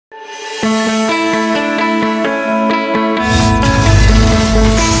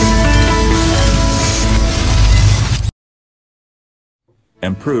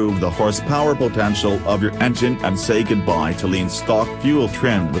Improve the horsepower potential of your engine and say goodbye to lean stock fuel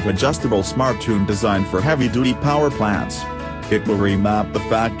trimmed with adjustable Smart Tune designed for heavy-duty power plants. It will remap the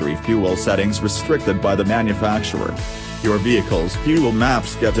factory fuel settings restricted by the manufacturer. Your vehicle's fuel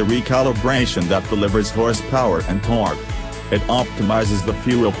maps get a recalibration that delivers horsepower and torque. It optimizes the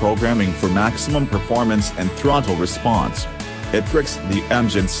fuel programming for maximum performance and throttle response. It tricks the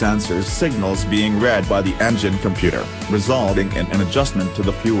engine sensor's signals being read by the engine computer, resulting in an adjustment to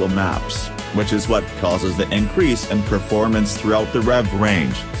the fuel maps, which is what causes the increase in performance throughout the rev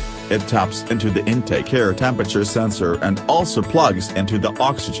range. It taps into the intake air temperature sensor and also plugs into the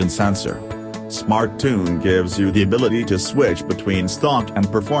oxygen sensor. Smart Tune gives you the ability to switch between stock and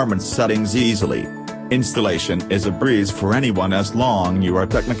performance settings easily. Installation is a breeze for anyone as long you are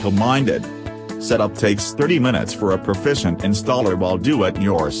technical-minded. Setup takes 30 minutes for a proficient installer while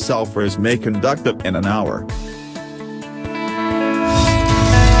do-it-yourselfers may conduct it in an hour.